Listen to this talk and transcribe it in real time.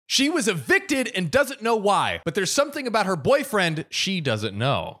She was evicted and doesn't know why, but there's something about her boyfriend she doesn't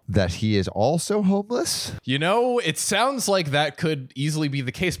know. That he is also homeless? You know, it sounds like that could easily be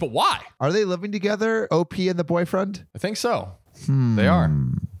the case, but why? Are they living together, OP and the boyfriend? I think so. They are.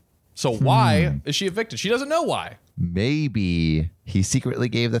 So why is she evicted? She doesn't know why. Maybe he secretly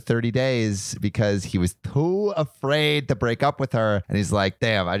gave the 30 days because he was too afraid to break up with her. And he's like,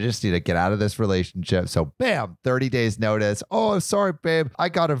 damn, I just need to get out of this relationship. So bam, 30 days notice. Oh, I'm sorry, babe. I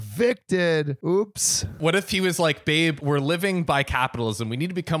got evicted. Oops. What if he was like, babe, we're living by capitalism. We need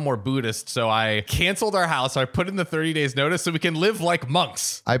to become more Buddhist. So I canceled our house. I put in the 30 days notice so we can live like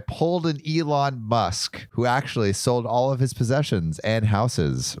monks. I pulled an Elon Musk who actually sold all of his possessions and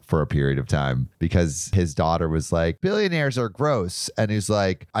houses for a period of time because his daughter was like, billionaires are gross. And he's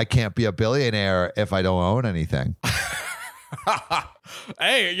like, I can't be a billionaire if I don't own anything.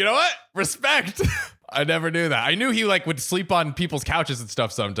 Hey, you know what? Respect. I never knew that. I knew he like would sleep on people's couches and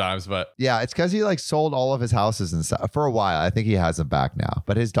stuff sometimes, but yeah, it's because he like sold all of his houses and stuff for a while. I think he has them back now,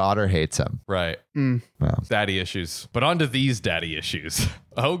 but his daughter hates him. Right. Well. Daddy issues. But on to these daddy issues.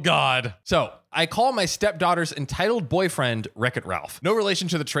 Oh, God. So I call my stepdaughter's entitled boyfriend Wreck-It Ralph. No relation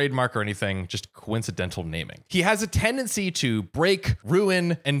to the trademark or anything, just coincidental naming. He has a tendency to break,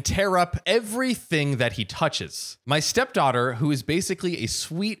 ruin, and tear up everything that he touches. My stepdaughter, who is basically a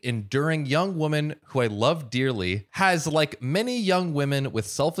sweet, enduring young woman who I love dearly, has, like many young women with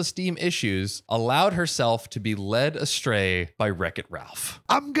self-esteem issues, allowed herself to be led astray by Wreck-It Ralph.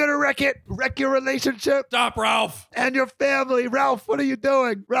 I'm gonna wreck your relationship. Stop, Ralph! And your family. Ralph, what are you doing?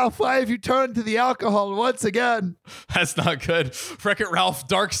 Ralph, why have you turned to the alcohol once again? That's not good. Wreck-It Ralph,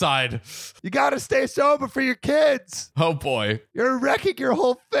 dark side. You gotta stay sober for your kids. Oh boy. You're wrecking your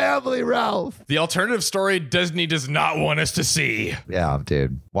whole family, Ralph. The alternative story Disney does not want us to see. Yeah,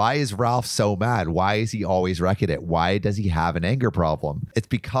 dude. Why is Ralph so mad? Why is he always wrecking it? Why does he have an anger problem? It's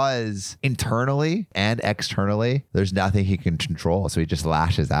because internally and externally, there's nothing he can control. So he just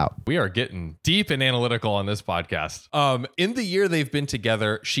lashes out. We are getting deep and analytical on this podcast. In the year they've been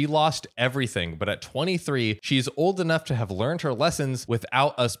together, she lost everything. But at 23, she's old enough to have learned her lessons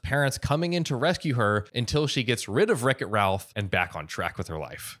without us parents coming in to rescue her until she gets rid of Wreck-It Ralph and back on track with her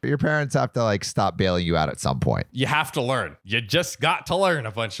life. Your parents have to like stop bailing you out at some point. You have to learn. You just got to learn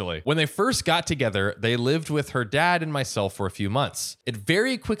eventually. When they first got together, they lived with her dad and myself for a few months. It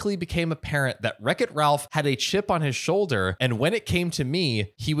very quickly became apparent that Wreck-It Ralph had a chip on his shoulder, and when it came to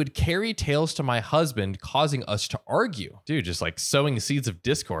me, he would carry tales to my husband, causing us to argue. Dude, just like sowing seeds of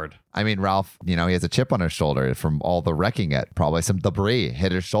discord. I mean, Ralph, he has a chip on his shoulder from all the wrecking it. Probably some debris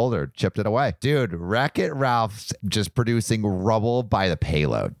hit his shoulder, chipped it away. Dude, Wreck-It Ralph's just producing rubble by the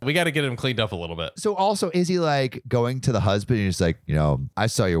payload. We got to get him cleaned up a little bit. So also, is he like going to the husband and he's like, I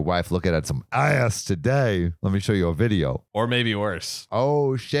saw your wife looking at some ass today. Let me show you a video. Or maybe worse.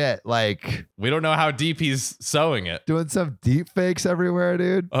 Oh, shit. Like, we don't know how deep he's sewing it. Doing some deep fakes everywhere,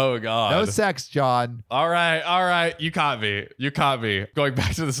 dude. Oh, God. No sex, John. All right. You caught me. Going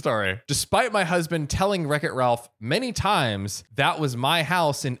back to the story. Despite my husband telling Wreck-It Ralph many times that was my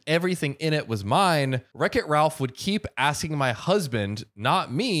house and everything in it was mine, Wreck-It Ralph would keep asking my husband,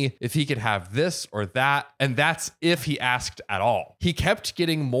 not me, if he could have this or that, and that's if he asked at all. He kept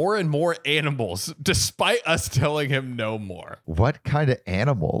getting more and more animals, despite us telling him no more. What kind of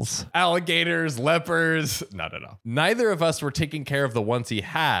animals? Alligators, leopards. No. Neither of us were taking care of the ones he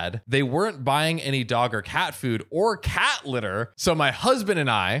had. They weren't buying any dog or cat food or cat litter, so my husband and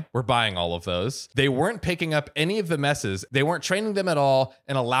I were buying all of those. They weren't picking up any of the messes. They weren't training them at all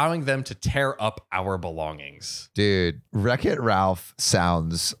and allowing them to tear up our belongings. Dude, Wreck-It Ralph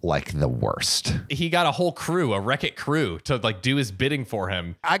sounds like the worst. He got a whole crew, a Wreck-It crew, to like do his bidding for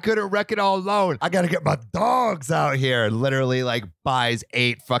him. I couldn't wreck it all alone. I gotta get my dogs out here. Literally like buys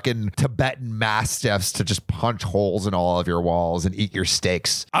 8 fucking Tibetan Mastiffs to just punch holes in all of your walls and eat your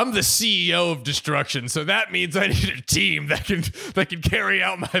steaks. I'm the CEO of destruction, so that means I need a team that can carry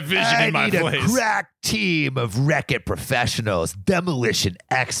out my vision in my place. I need a crack team of Wreck-It professionals, demolition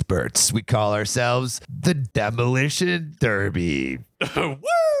experts. We call ourselves the Demolition Derby.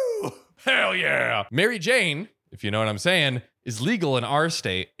 Woo! Hell yeah! Mary Jane, if you know what I'm saying, is legal in our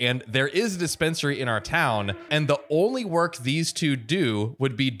state, and there is a dispensary in our town, and the only work these two do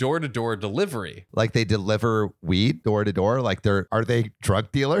would be door-to-door delivery. Like they deliver weed door-to-door? Like are they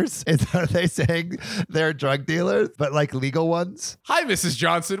drug dealers? Are they saying they're drug dealers, but like legal ones? Hi, Mrs.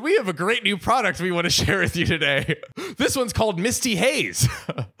 Johnson. We have a great new product we want to share with you today. This one's called Misty Haze.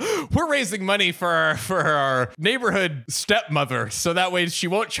 We're raising money for our neighborhood stepmother, so that way she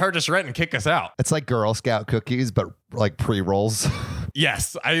won't charge us rent and kick us out. It's like Girl Scout cookies, but like pre-rolls.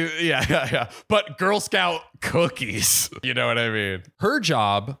 Yes, yeah. But Girl Scout cookies. You know what I mean? Her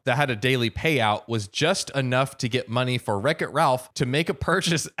job that had a daily payout was just enough to get money for Wreck-It Ralph to make a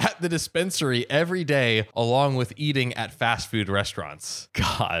purchase at the dispensary every day, along with eating at fast food restaurants.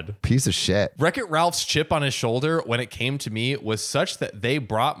 God. Piece of shit. Wreck-It Ralph's chip on his shoulder when it came to me was such that they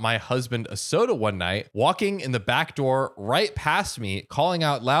brought my husband a soda one night, walking in the back door right past me, calling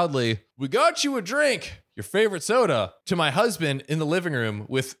out loudly, "We got you a drink. Your favorite soda," to my husband in the living room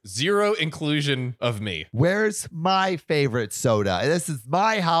with zero inclusion of me. Where's my favorite soda? This is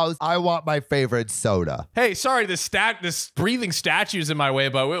my house. I want my favorite soda. Hey, sorry, this breathing statue's in my way,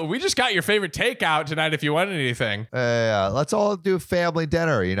 but we just got your favorite takeout tonight if you want anything. Let's all do family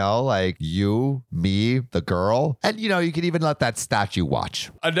dinner, like you, me, the girl. And, you can even let that statue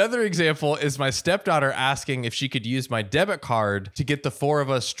watch. Another example is my stepdaughter asking if she could use my debit card to get the four of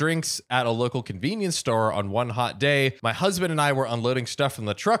us drinks at a local convenience store on one hot day. My husband and I were unloading stuff from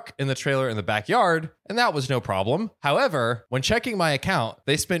the truck in the trailer in the backyard, and that was no problem. However, when checking my account,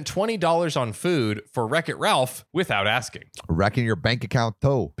 they spent $20 on food for Wreck-It Ralph without asking. Wrecking your bank account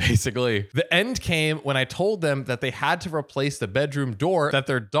too. Basically. The end came when I told them that they had to replace the bedroom door that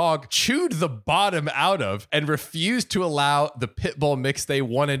their dog chewed the bottom out of and refused to allow the pit bull mix they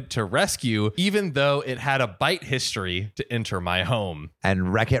wanted to rescue, even though it had a bite history to enter my home.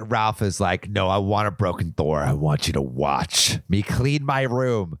 And Wreck-It Ralph is like, "No, I want a broken door. I want you to watch me clean my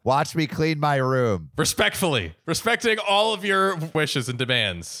room. Watch me clean my room." Respectfully, respecting all of your wishes and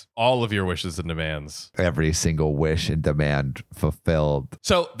demands. All of your wishes and demands. Every single wish and demand fulfilled.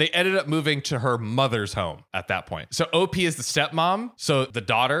 So they ended up moving to her mother's home at that point. So OP is the stepmom. So the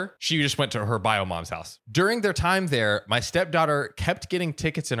daughter, she just went to her bio mom's house. During their time there, my stepdaughter kept getting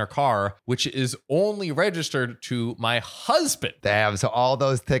tickets in her car, which is only registered to my husband. Damn, so all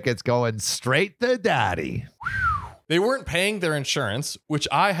those tickets going straight to daddy. They weren't paying their insurance, which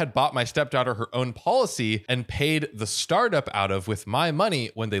I had bought my stepdaughter her own policy and paid the startup out of with my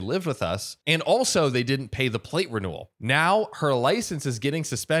money when they lived with us. And also they didn't pay the plate renewal. Now her license is getting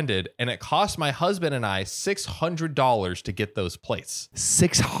suspended and it cost my husband and I $600 to get those plates.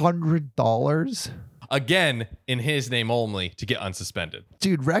 $600? Again, in his name only to get unsuspended.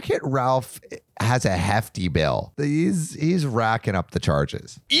 Dude, Wreck-It Ralph has a hefty bill. He's racking up the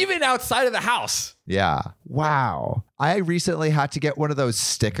charges. Even outside of the house. Yeah. Wow. I recently had to get one of those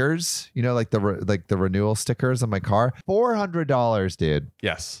stickers, like the renewal stickers on my car. $400, dude.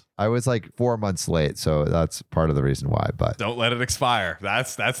 Yes. I was like 4 months late, so that's part of the reason why. But don't let it expire.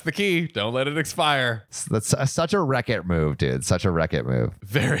 That's the key. Don't let it expire. That's such a Wreck-It move, dude. Such a Wreck-It move.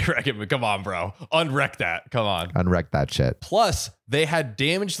 Very Wreck-It move. Come on, bro. Unwreck that. Come on. Unwreck that shit. Plus, they had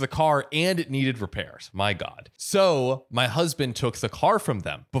damaged the car and it needed repairs. My God. So my husband took the car from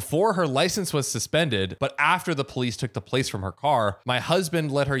them before her license was suspended, but after the police took the plates from her car, my husband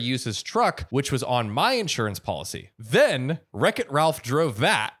let her use his truck, which was on my insurance policy. Then Wreck-It Ralph drove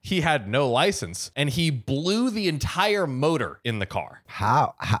that. He had no license and he blew the entire motor in the car.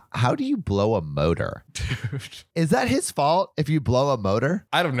 How do you blow a motor? Dude. Is that his fault if you blow a motor?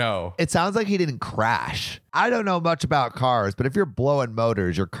 I don't know. It sounds like he didn't crash. I don't know much about cars, but if you're blowing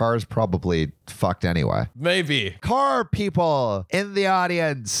motors, your car's probably fucked anyway. Maybe. Car people in the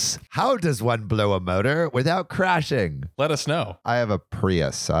audience, how does one blow a motor without crashing? Let us know. I have a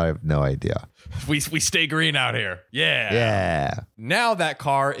Prius. I have no idea. We stay green out here. Yeah. Yeah. Now that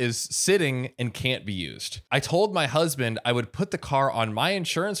car is sitting and can't be used. I told my husband I would put the car on my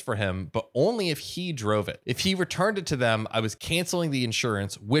insurance for him, but only if he drove it. If he returned it to them, I was canceling the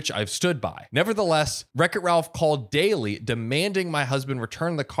insurance, which I've stood by. Nevertheless, Wreck-It Ralph called daily, demanding my husband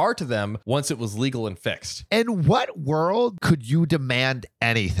return the car to them once it was legal and fixed. In what world could you demand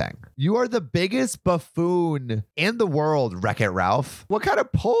anything? You are the biggest buffoon in the world, Wreck-It Ralph. What kind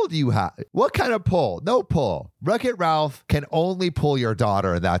of pull do you have? What kind of pull? No pull. Wreck-It Ralph can only pull your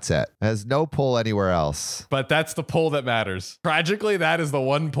daughter, and that's it. Has no pull anywhere else. But that's the pull that matters. Tragically, that is the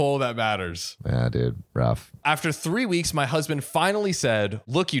one pull that matters. Yeah, dude. Rough. After 3 weeks, my husband finally said,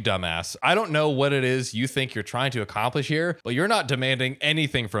 "Look, you dumbass, I don't know what it is you think you're trying to accomplish here, but you're not demanding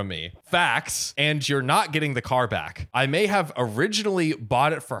anything from me. Facts, and you're not getting the car back. I may have originally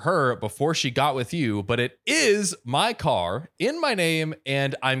bought it for her before she got with you, but it is my car in my name,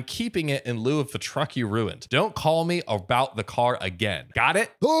 and I'm keeping it in lieu of the truck you ruined. Don't call me about the car again. Got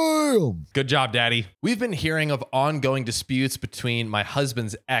it?" Damn. Good job, Daddy. We've been hearing of ongoing disputes between my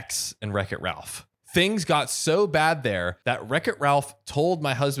husband's ex and Wreck-It Ralph. Things got so bad there that Wreck-It Ralph told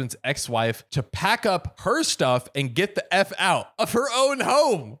my husband's ex-wife to pack up her stuff and get the F out of her own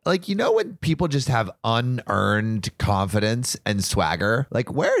home. Like, you know, when people just have unearned confidence and swagger,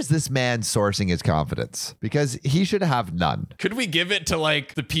 like, where is this man sourcing his confidence? Because he should have none. Could we give it to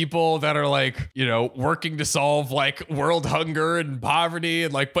like the people that are like, you know, working to solve like world hunger and poverty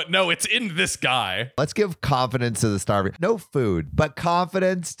and like, but no, it's in this guy. Let's give confidence to the starving. No food, but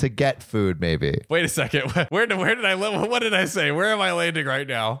confidence to get food, maybe. Wait a second. Where did I live? What did I say? Where am I landing right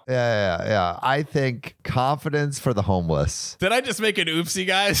now? Yeah. I think confidence for the homeless. Did I just make an oopsie,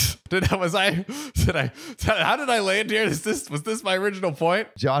 guys? How did I land here? Was this my original point?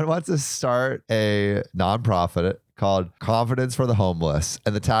 John wants to start a nonprofit called Confidence for the Homeless.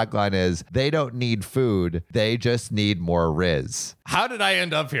 And the tagline is, they don't need food, they just need more Riz. How did I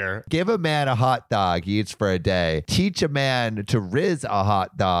end up here? Give a man a hot dog he eats for a day. Teach a man to Riz a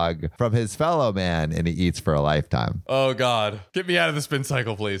hot dog from his fellow man and he eats for a lifetime. Oh God. Get me out of the spin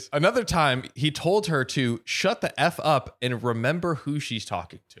cycle, please. Another time, he told her to shut the F up and remember who she's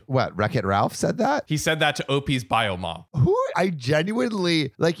talking to. What, Wreck-It Ralph said that? He said that to OP's bio mom. Who? I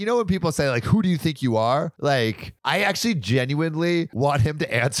genuinely, like, you know when people say, like, who do you think you are? Like, I actually genuinely want him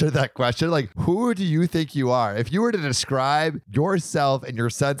to answer that question. Like, who do you think you are? If you were to describe yourself and your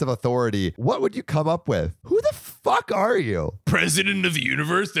sense of authority, what would you come up with? Who the fuck are you? President of the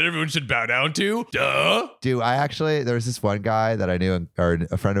universe that everyone should bow down to? Duh. Dude, there was this one guy that I knew, or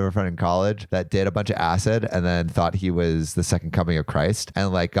a friend of a friend in college, that did a bunch of acid and then thought he was the second coming of Christ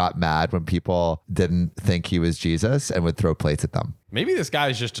and like got mad when people didn't think he was Jesus and would throw plates at them. Maybe this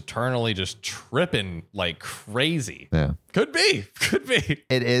guy's just eternally just tripping like crazy. Yeah. Could be.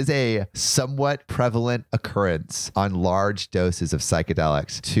 It is a somewhat prevalent occurrence on large doses of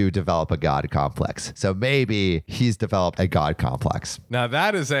psychedelics to develop a God complex. So maybe he's developed a God complex. Now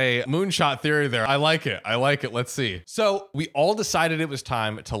that is a moonshot theory there. I like it. Let's see. So we all decided it was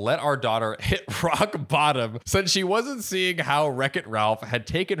time to let our daughter hit rock bottom since she wasn't seeing how Wreck-It Ralph had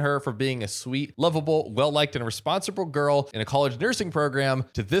taken her from being a sweet, lovable, well-liked, and responsible girl in a college nursing program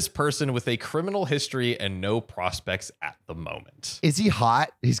to this person with a criminal history and no prospects at the moment. Is he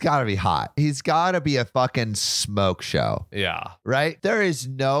hot? He's got to be hot. He's got to be a fucking smoke show. Yeah. Right? There is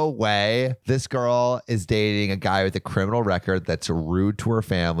no way this girl is dating a guy with a criminal record that's rude to her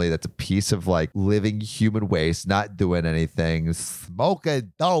family, that's a piece of like living human waste, not doing anything,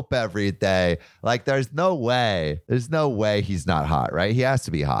 smoking dope every day. Like there's no way he's not hot, right? He has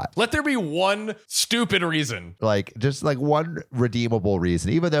to be hot. Let there be one stupid reason. Like just like one redeemable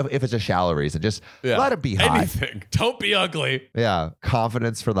reason, even though if it's a shallow reason, just let him be hot. Anything. Don't be ugly. Yeah.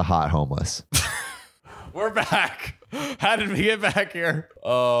 Confidence for the hot homeless. We're back. How did we get back here?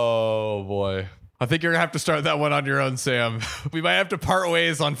 Oh boy. I think you're gonna have to start that one on your own, Sam. We might have to part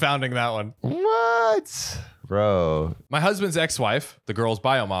ways on founding that one. What? Bro. My husband's ex-wife, the girl's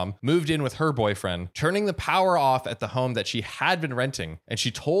bio mom, moved in with her boyfriend, turning the power off at the home that she had been renting. And she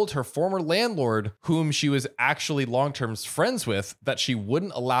told her former landlord, whom she was actually long-term friends with, that she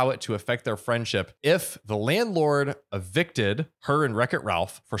wouldn't allow it to affect their friendship if the landlord evicted her and Wreck-It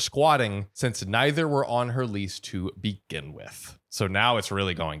Ralph for squatting, since neither were on her lease to begin with. So now it's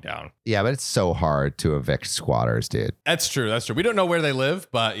really going down. Yeah, but it's so hard to evict squatters, dude. That's true. We don't know where they live,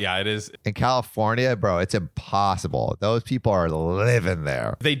 but yeah, it is. In California, bro, it's impossible. Those people are living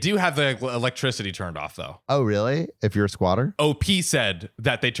there. They do have the electricity turned off, though. Oh, really? If you're a squatter? OP said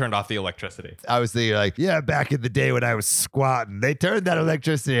that they turned off the electricity. I was thinking like, yeah, back in the day when I was squatting, they turned that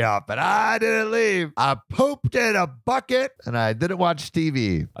electricity off, but I didn't leave. I pooped in a bucket and I didn't watch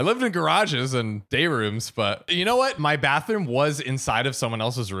TV. I lived in garages and day rooms, but you know what? My bathroom was inside of someone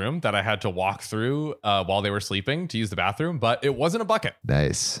else's room that I had to walk through while they were sleeping to use the bathroom, but it wasn't a bucket.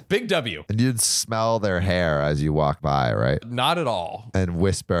 Nice. Big W. And you'd smell their hair as you walk by, right? Not at all. And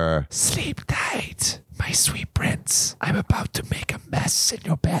whisper, sleep tight, my sweet prince. I'm about to make a mess in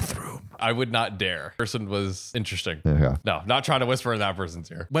your bathroom. I would not dare. Person was interesting. Okay. No, not trying to whisper in that person's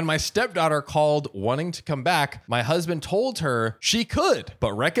ear. When my stepdaughter called wanting to come back, my husband told her she could,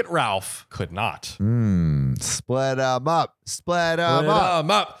 but Wreck-It Ralph could not. Split them up. Split them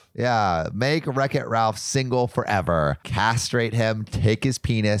up. Yeah, make Wreck-It Ralph single forever. Castrate him, take his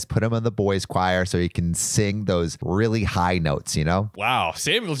penis, put him in the boys' choir so he can sing those really high notes, you know? Wow,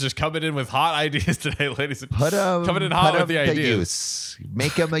 Samuel's just coming in with hot ideas today, ladies. Put him, coming in hot with the to ideas. Use.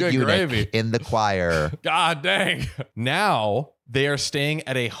 Make him a Good eunuch gravy. in the choir. God dang. Now They are staying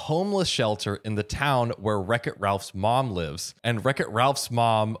at a homeless shelter in the town where Wreck-It Ralph's mom lives, and Wreck-It Ralph's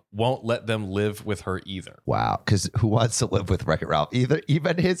mom won't let them live with her either. Wow. Because who wants to live with Wreck-It Ralph?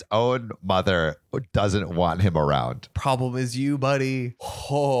 Even his own mother doesn't want him around. Problem is you, buddy.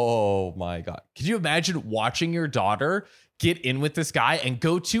 Oh my God. Could you imagine watching your daughter get in with this guy and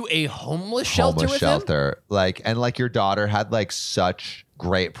go to a homeless shelter with him? Like your daughter had like such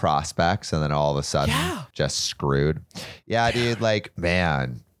great prospects and then all of a sudden just screwed. Yeah, dude, like,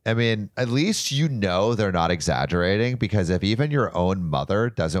 man. I mean, at least you know they're not exaggerating, because if even your own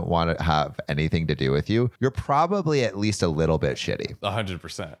mother doesn't want to have anything to do with you, you're probably at least a little bit shitty.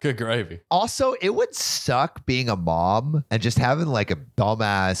 100%. Good gravy. Also, it would suck being a mom and just having like a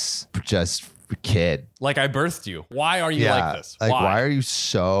dumbass just kid. Like, I birthed you. Why are you like this? Like, why are you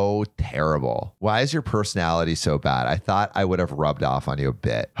so terrible? Why is your personality so bad? I thought I would have rubbed off on you a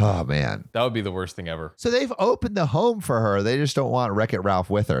bit. Oh, man. That would be the worst thing ever. So they've opened the home for her. They just don't want Wreck-It Ralph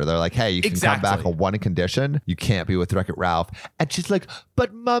with her. They're like, hey, you can come back on one condition. You can't be with Wreck-It Ralph. And she's like,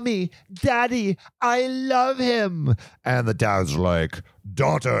 but mommy, daddy, I love him. And the dad's like,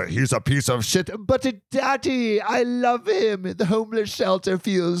 daughter, he's a piece of shit. But daddy, I love him. The homeless shelter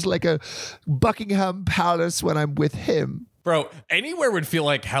feels like a Buckingham Palace when I'm with him. Bro, anywhere would feel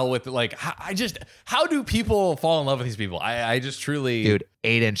like hell with, like, how do people fall in love with these people? I just truly... Dude,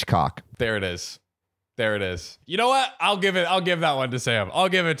 8-inch cock. There it is. There it is. You know what? I'll give that one to Sam. I'll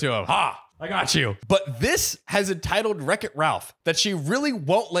give it to him. Ha! I got you. But this has entitled Wreck-It Ralph that she really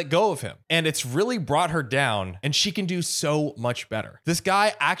won't let go of him. And it's really brought her down, and she can do so much better. This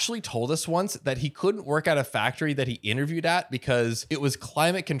guy actually told us once that he couldn't work at a factory that he interviewed at because it was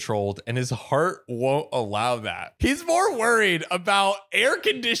climate controlled and his heart won't allow that. He's more worried about air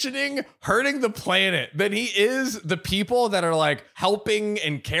conditioning hurting the planet than he is the people that are like helping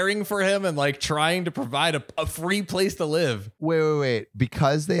and caring for him and like trying to provide a free place to live. Wait.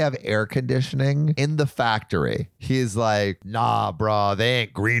 Because they have air conditioning in the factory, he's like, nah, bro, they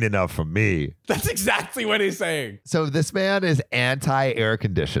ain't green enough for me. That's exactly what he's saying. So this man is anti-air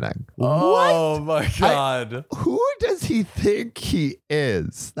conditioning. Oh my God. Who does he think he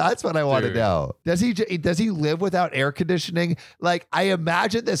is? That's what I want to know. Does he live without air conditioning? Like, I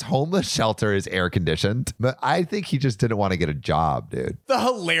imagine this homeless shelter is air conditioned, but I think he just didn't want to get a job, dude. The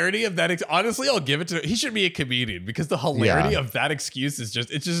hilarity of that. Honestly, I'll give it to him. He should be a comedian because the hilarity of that excuse is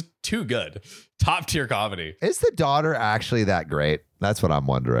just too good. Top tier comedy. Is the daughter actually that great? That's what I'm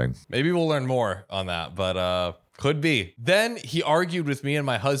wondering. Maybe we'll learn more on that, but could be. Then he argued with me and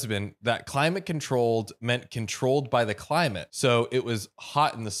my husband that climate controlled meant controlled by the climate. So it was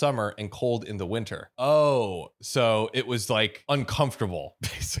hot in the summer and cold in the winter. Oh, so it was like uncomfortable,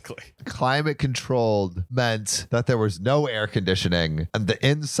 basically. Climate controlled meant that there was no air conditioning and the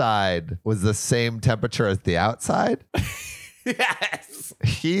inside was the same temperature as the outside. Yes.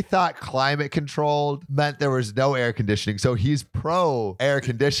 He thought climate controlled meant there was no air conditioning. So he's pro air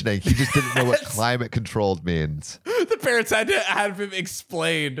conditioning. He just didn't know what climate controlled means. The parents had to have him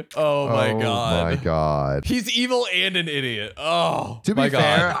explained. Oh my God. Oh my God. He's evil and an idiot. Oh, to be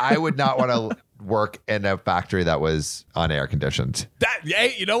fair, I would not want to work in a factory that was unair conditioned.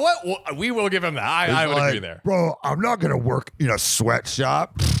 Hey, you know what? We will give him that. I would agree there. Bro, I'm not going to work in a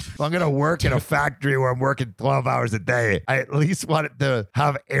sweatshop. If I'm going to work in a factory where I'm working 12 hours a day, I at least want it to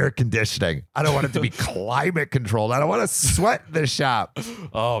have air conditioning. I don't want it to be climate controlled. I don't want to sweat in the shop.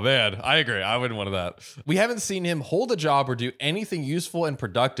 Oh, man. I agree. I wouldn't want that. We haven't seen him hold a job or do anything useful and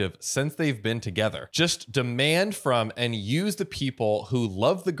productive since they've been together. Just demand from and use the people who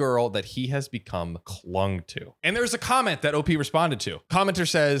love the girl that he has become clung to. And there's a comment that OP responded to. Commenter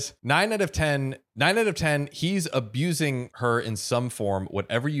says, 9 out of 10, he's abusing her in some form.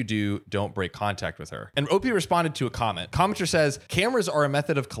 Whatever you do, don't break contact with her. And OP responded to a comment. Commenter says, cameras are a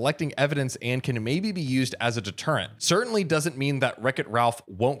method of collecting evidence and can maybe be used as a deterrent. Certainly doesn't mean that Wreck-It Ralph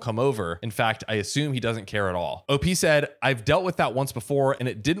won't come over. In fact, I assume he doesn't care at all. OP said, I've dealt with that once before and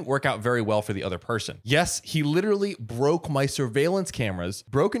it didn't work out very well for the other person. Yes, he literally broke my surveillance cameras,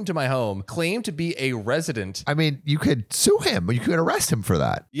 broke into my home, claimed to be a resident. I mean, you could sue him. You could arrest him for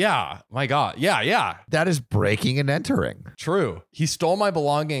that. Yeah, my God. Yeah. That is breaking and entering. True. He stole my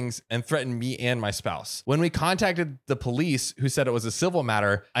belongings and threatened me and my spouse. When we contacted the police, who said it was a civil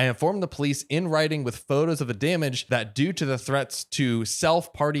matter, I informed the police in writing with photos of the damage that due to the threats to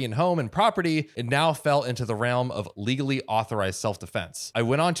self, party, and home and property, it now fell into the realm of legally authorized self-defense. I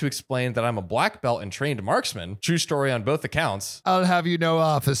went on to explain that I'm a black belt and trained marksman. True story on both accounts. I'll have you know,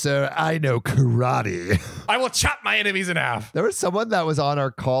 officer, I know karate. I will chop my enemies in half. There was someone that was on our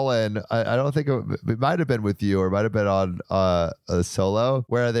call-in. I don't think it might have been with you or might have been on a solo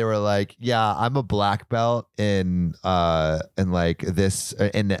where they were like, yeah, I'm a black belt in like this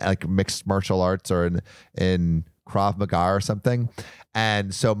in like mixed martial arts or in Krav Maga or something.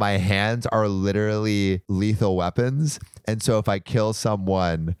 And so my hands are literally lethal weapons. And so if I kill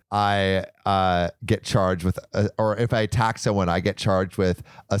someone, I get charged with, or if I attack someone, I get charged with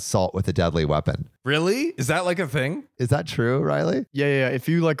assault with a deadly weapon. Really? Is that like a thing? Is that true, Riley? Yeah. If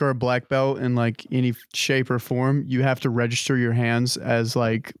you like are a black belt in like any shape or form, you have to register your hands as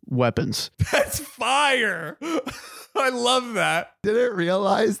like weapons. That's fire. I love that. Didn't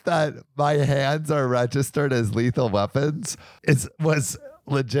realize that my hands are registered as lethal weapons. It was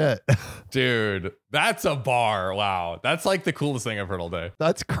legit. Dude, that's a bar. Wow. That's like the coolest thing I've heard all day.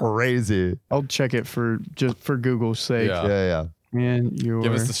 That's crazy. I'll check it for Google's sake. Yeah. And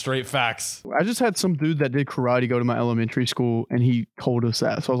give us the straight facts. I just had some dude that did karate go to my elementary school and he told us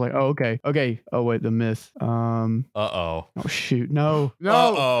that. So I was like, oh, okay. Oh, wait, the myth. Uh-oh. Oh, shoot. No.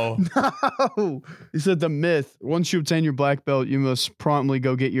 Uh-oh. He said the myth. Once you obtain your black belt, you must promptly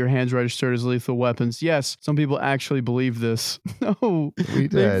go get your hands registered as lethal weapons. Yes, some people actually believe this. No. We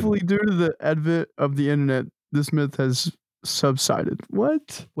did. Thankfully, due to the advent of the internet, this myth has subsided.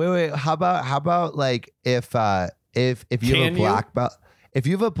 What? Wait. How about like if you have a black belt, if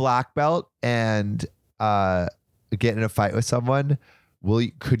you have a black belt and get in a fight with someone,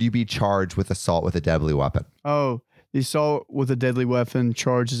 could you be charged with assault with a deadly weapon? Oh, the assault with a deadly weapon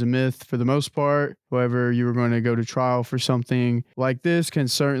charge is a myth for the most part. However, you were going to go to trial for something like this can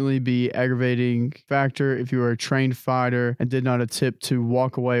certainly be aggravating factor if you are a trained fighter and did not attempt to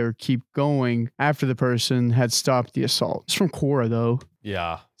walk away or keep going after the person had stopped the assault. It's from Quora though.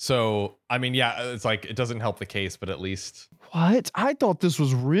 Yeah. So, I mean, yeah, it's like, it doesn't help the case, but at least. What? I thought this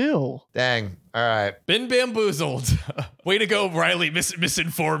was real. Dang. All right. Been bamboozled. Way to go, Riley,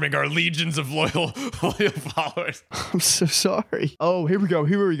 misinforming our legions of loyal followers. I'm so sorry. Oh, here we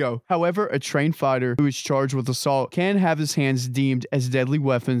go. However, a trained fighter who is charged with assault can have his hands deemed as deadly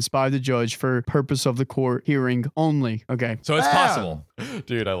weapons by the judge for purpose of the court hearing only. Okay. So it's possible.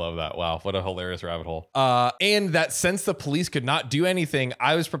 Dude, I love that. Wow. What a hilarious rabbit hole. And that since the police could not do anything,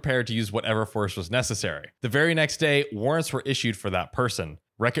 I was prepared to use whatever force was necessary. The very next day, warrants were issued for that person.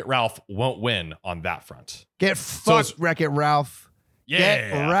 Wreck-It Ralph won't win on that front. Get fucked, Wreck-It Ralph.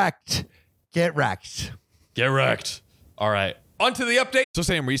 Yeah. Get wrecked. All right. On to the update. So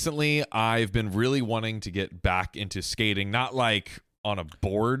Sam, recently I've been really wanting to get back into skating, not like on a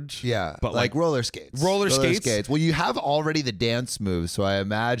board. Yeah. But like roller skates. Roller skates. Well, you have already the dance moves. So I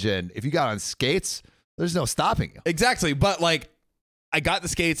imagine if you got on skates, there's no stopping you. Exactly. But like, I got the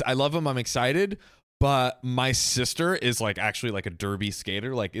skates. I love them. I'm excited. But my sister is like actually like a derby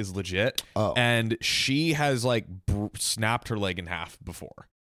skater, like is legit. Oh. And she has like snapped her leg in half before.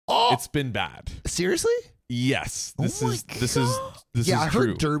 Oh. It's been bad. Seriously? Yes. This is I true.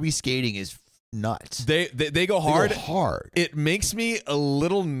 heard derby skating is nuts. They go hard. They go hard. It makes me a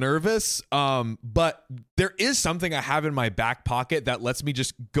little nervous. But there is something I have in my back pocket that lets me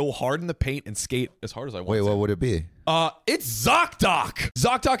just go hard in the paint and skate as hard as I want. Wait, what would it be? It's ZocDoc.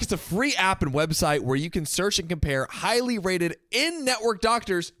 ZocDoc is a free app and website where you can search and compare highly rated in-network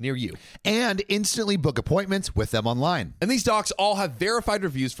doctors near you. And instantly book appointments with them online. And these docs all have verified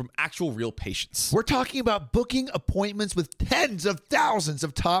reviews from actual real patients. We're talking about booking appointments with tens of thousands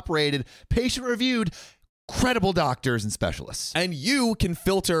of top-rated, patient-reviewed, credible doctors and specialists. And you can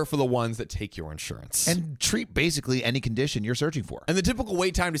filter for the ones that take your insurance. And treat basically any condition you're searching for. And the typical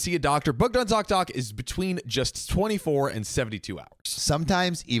wait time to see a doctor booked on ZocDoc is between just 24 and 72 hours.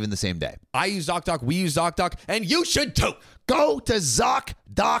 Sometimes even the same day. I use ZocDoc, we use ZocDoc, and you should too. Go to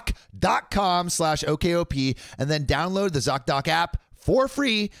ZocDoc.com/OKOP and then download the ZocDoc app for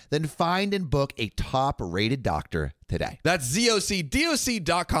free, then find and book a top-rated doctor today. That's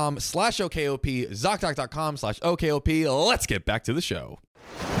ZocDoc.com/OKOP, ZocDoc.com/OKOP. Let's get back to the show.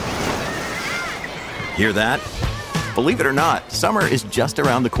 Hear that? Believe it or not, summer is just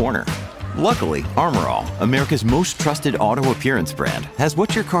around the corner. Luckily, Armor All, America's most trusted auto appearance brand, has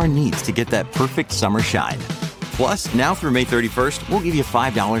what your car needs to get that perfect summer shine. Plus, now through May 31st, we'll give you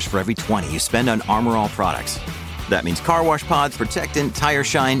 $5 for every $20 you spend on Armor All products. That means car wash pods, protectant, tire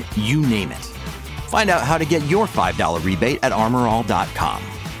shine, you name it. Find out how to get your $5 rebate at armorall.com.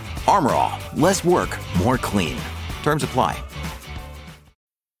 Armor All, less work, more clean. Terms apply.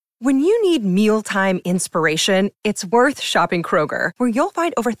 When you need mealtime inspiration, it's worth shopping Kroger, where you'll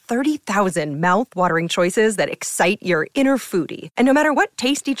find over 30,000 mouth-watering choices that excite your inner foodie. And no matter what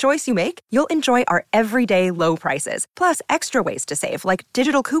tasty choice you make, you'll enjoy our everyday low prices, plus extra ways to save, like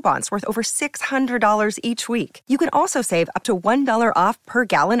digital coupons worth over $600 each week. You can also save up to $1 off per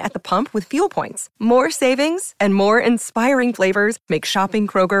gallon at the pump with fuel points. More savings and more inspiring flavors make shopping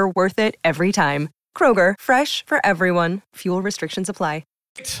Kroger worth it every time. Kroger, fresh for everyone. Fuel restrictions apply.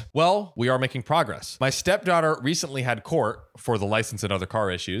 Well, we are making progress. My stepdaughter recently had court for the license and other car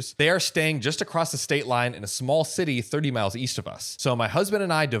issues. They are staying just across the state line in a small city 30 miles east of us. So my husband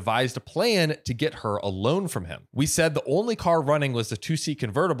and I devised a plan to get her a loan from him. We said the only car running was the 2-seat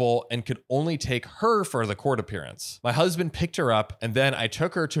convertible and could only take her for the court appearance. My husband picked her up, and then I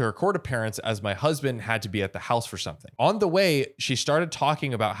took her to her court appearance as my husband had to be at the house for something. On the way, she started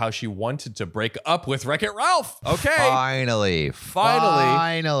talking about how she wanted to break up with Wreck-It Ralph. Okay. Finally.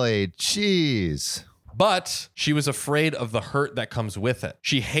 Jeez. But she was afraid of the hurt that comes with it.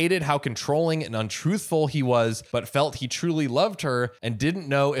 She hated how controlling and untruthful he was, but felt he truly loved her and didn't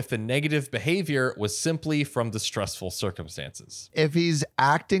know if the negative behavior was simply from the stressful circumstances. If he's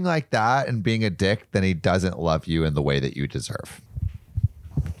acting like that and being a dick, then he doesn't love you in the way that you deserve.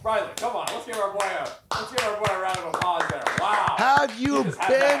 Riley, come on. Let's give our boy a round of applause there. Wow. Have you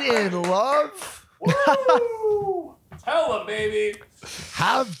been in love? Woo! Tell him, baby.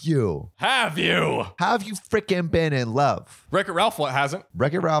 Have you? Have you freaking been in love? Wreck-It Ralph hasn't.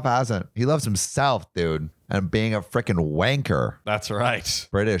 Wreck-It Ralph hasn't. He loves himself, dude. And being a freaking wanker. That's right.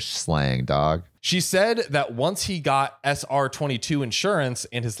 British slang, dog. She said that once he got SR22 insurance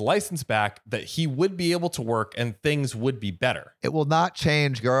and his license back, that he would be able to work and things would be better. It will not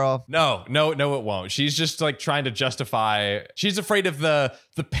change, girl. No, it won't. She's just like trying to justify. She's afraid of the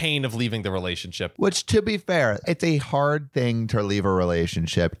pain of leaving the relationship. Which, to be fair, it's a hard thing to leave a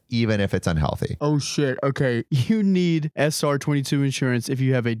relationship, even if it's unhealthy. Oh, shit. Okay. You need SR22 insurance if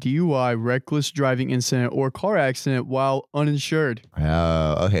you have a DUI, reckless driving incident, or car accident while uninsured.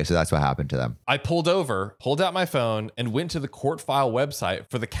 Oh, okay. So that's what happened to them. I pulled out my phone, and went to the court file website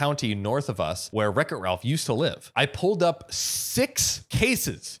for the county north of us where Wreck-It Ralph used to live. I pulled up 6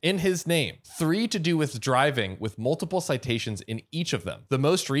 cases in his name, 3 to do with driving with multiple citations in each of them. The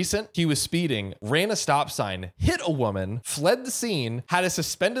most recent, he was speeding, ran a stop sign, hit a woman, fled the scene, had a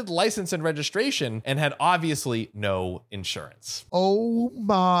suspended license and registration, and had obviously no insurance. Oh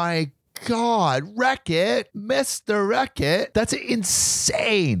my God, Wreck-It, Mr. Wreck-It. That's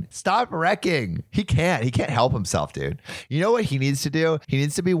insane. Stop wrecking. He can't help himself, dude. You know what he needs to do? He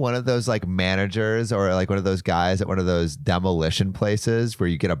needs to be one of those like managers or like one of those guys at one of those demolition places where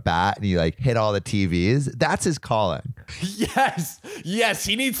you get a bat and you like hit all the TVs. That's his calling. Yes.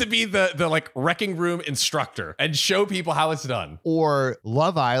 He needs to be the like wrecking room instructor and show people how it's done. Or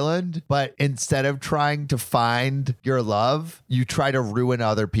Love Island, but instead of trying to find your love, you try to ruin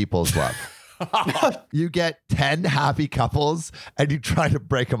other people's love. You get 10 happy couples and you try to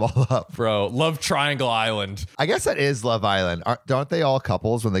break them all up. Bro, Love Triangle Island. I guess that is Love Island. Don't they all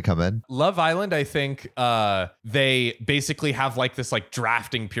couples when they come in? Love Island, I think they basically have like this like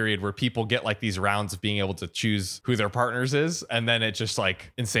drafting period where people get like these rounds of being able to choose who their partners is. And then it just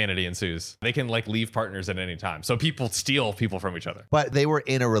like insanity ensues. They can like leave partners at any time. So people steal people from each other. But they were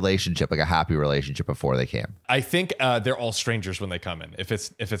in a relationship, like a happy relationship before they came. I think they're all strangers when they come in. If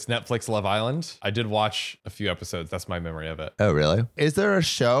it's Netflix Love Island, I did watch a few episodes. That's my memory of it. Oh, really? Isn't there a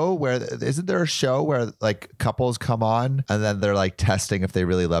show where like couples come on and then they're like testing if they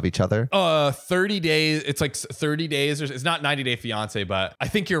really love each other? 30 days. It's like 30 days. It's not 90 Day Fiance, but I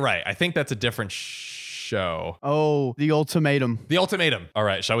think you're right. I think that's a different show. Oh, The Ultimatum. The Ultimatum. All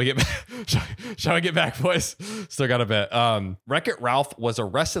right, shall we get back? Shall we get back, boys? Still got a bit. Wreck-It Ralph was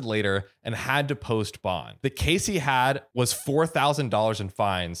arrested later and had to post bond. The case he had was $4,000 in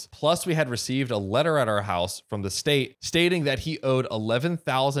fines. Plus, we had received a letter at our house from the state stating that he owed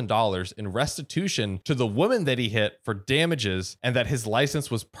 $11,000 in restitution to the woman that he hit for damages and that his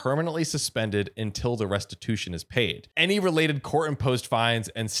license was permanently suspended until the restitution is paid. Any related court-imposed fines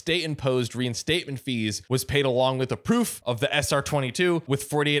and state-imposed reinstatement fees was paid along with a proof of the SR22 with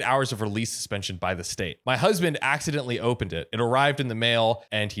 48 hours of release suspension by the state. My husband accidentally opened it. It arrived in the mail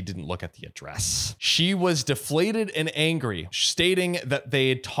and he didn't look at the address. She was deflated and angry, stating that they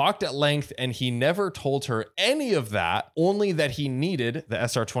had talked at length and he never told her any of that, only that he needed the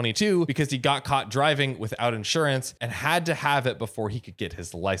SR22 because he got caught driving without insurance and had to have it before he could get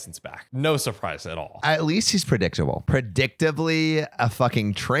his license back. No surprise at all. At least he's predictable. Predictably a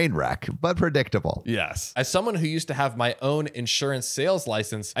fucking train wreck, but predictable. Yeah. Yes. As someone who used to have my own insurance sales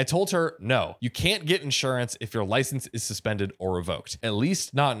license, I told her, no, you can't get insurance if your license is suspended or revoked, at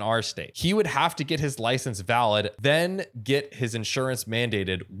least not in our state. He would have to get his license valid, then get his insurance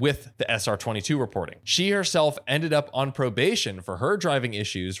mandated with the SR22 reporting. She herself ended up on probation for her driving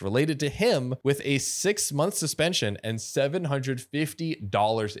issues related to him with a 6-month suspension and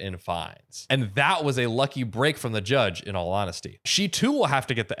 $750 in fines. And that was a lucky break from the judge, in all honesty. She too will have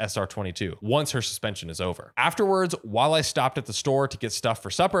to get the SR22 once her suspension is over. Afterwards, while I stopped at the store to get stuff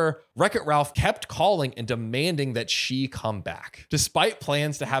for supper, Wreck-It Ralph kept calling and demanding that she come back. Despite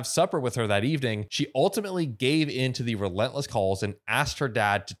plans to have supper with her that evening, she ultimately gave in to the relentless calls and asked her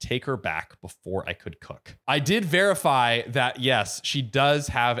dad to take her back before I could cook. I did verify that, yes, she does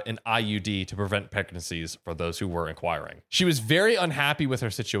have an IUD to prevent pregnancies, for those who were inquiring. She was very unhappy with her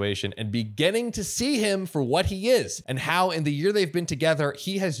situation and beginning to see him for what he is and how in the year they've been together,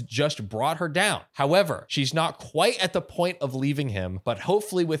 he has just brought her down. However, she's not quite at the point of leaving him, but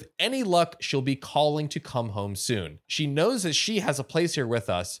hopefully with any luck, she'll be calling to come home soon. She knows that she has a place here with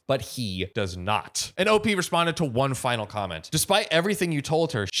us, but he does not. And OP responded to one final comment. Despite everything you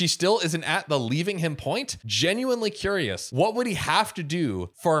told her, she still isn't at the leaving him point. Genuinely curious, what would he have to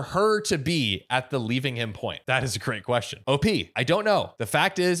do for her to be at the leaving him point? That is a great question. OP, I don't know. The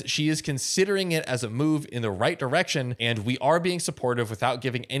fact is, she is considering it as a move in the right direction, and we are being supportive without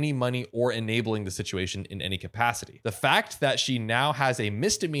giving any money or enabling the situation in any capacity. The fact that she now has a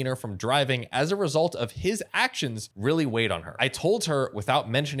misdemeanor from driving as a result of his actions really weighed on her. I told her, without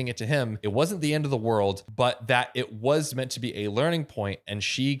mentioning it to him, it wasn't the end of the world, but that it was meant to be a learning point, and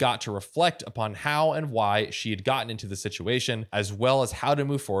she got to reflect upon how and why she had gotten into the situation, as well as how to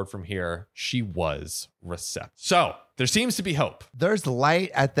move forward from here. She was receptive. So there seems to be hope. There's light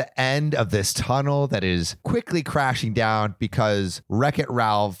at the end of this tunnel that is quickly crashing down because Wreck-It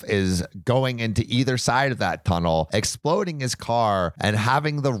Ralph is going into either side of that tunnel, exploding his car and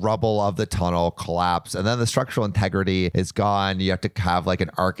having the rubble of the tunnel collapse. And then the structural integrity is gone. You have to have like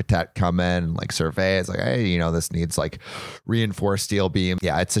an architect come in and like survey. It's like, hey, you know, this needs like reinforced steel beam.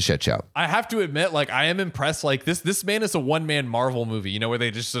 Yeah, it's a shit show. I have to admit, like, I am impressed. Like this man is a one-man Marvel movie, you know, where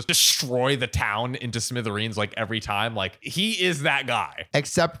they just destroy the town into smithereens like every time. Like, he is that guy.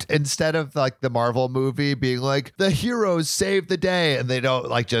 Except instead of like the Marvel movie being like the heroes save the day, and they don't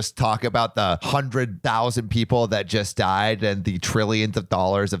like just talk about the 100,000 people that just died and the trillions of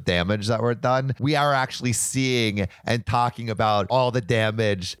dollars of damage that were done, we are actually seeing and talking about all the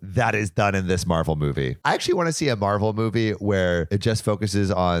damage that is done in this Marvel movie. I actually want to see a Marvel movie where it just focuses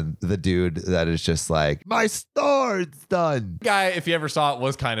on the dude that is just like, my store's done. Guy, if you ever saw it,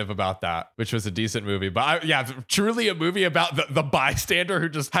 was kind of about that, which was a decent movie. But yeah, truly a movie about the bystander who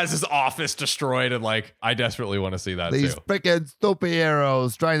just has his office destroyed, and like, I desperately want to see that These too. freaking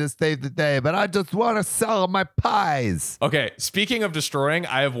superheroes trying to save the day, but I just want to sell my pies. Okay, speaking of destroying,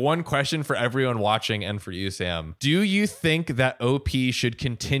 I have one question for everyone watching and for you, Sam. Do you think that OP should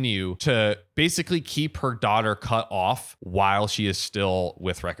continue to basically keep her daughter cut off while she is still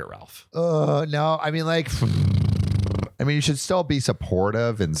with Wreck-It Ralph? No, I mean, like, you should still be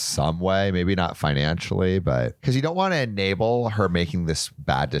supportive in some way, maybe not financially, but because you don't want to enable her making this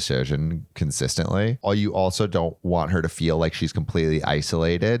bad decision consistently. Or you also don't want her to feel like she's completely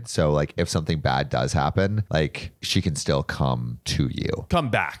isolated. So like if something bad does happen, like she can still come to you. Come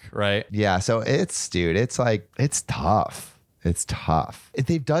back, right? Yeah. So it's like, it's tough. It's tough.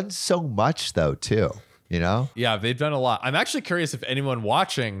 They've done so much though, too. You know? Yeah, they've done a lot. I'm actually curious if anyone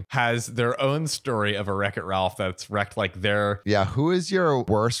watching has their own story of a Wreck-It Ralph that's wrecked like their... Yeah, who is your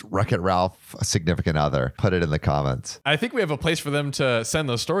worst Wreck-It Ralph significant other? Put it in the comments. I think we have a place for them to send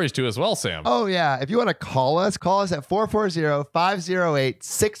those stories to as well, Sam. Oh, yeah. If you want to call us at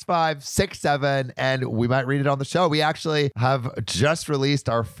 440-508-6567, and we might read it on the show. We actually have just released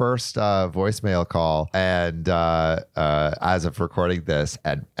our first voicemail call, and as of recording this,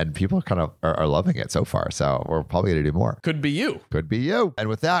 and people kind of are loving it so far. So we're probably going to do more. Could be you. Could be you. And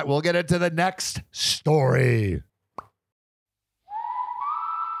with that, we'll get into the next story.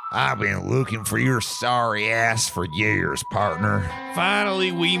 I've been looking for your sorry ass for years, partner.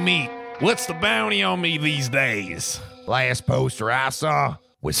 Finally, we meet. What's the bounty on me these days? Last poster I saw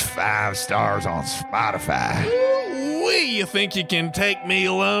was 5 stars on Spotify. You think you can take me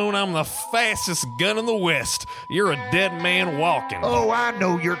alone? I'm the fastest gun in the West. You're a dead man walking. Oh, I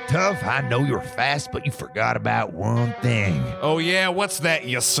know you're tough. I know you're fast, but you forgot about one thing. Oh, yeah? What's that,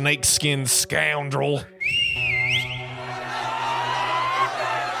 you snakeskin scoundrel?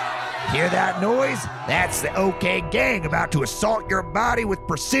 Hear that noise? That's the OK Gang about to assault your body with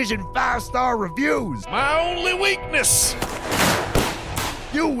precision 5-star reviews. My only weakness.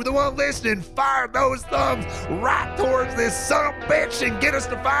 You, the one listening, fire those thumbs right towards this son of a bitch and get us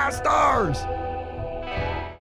to 5 stars.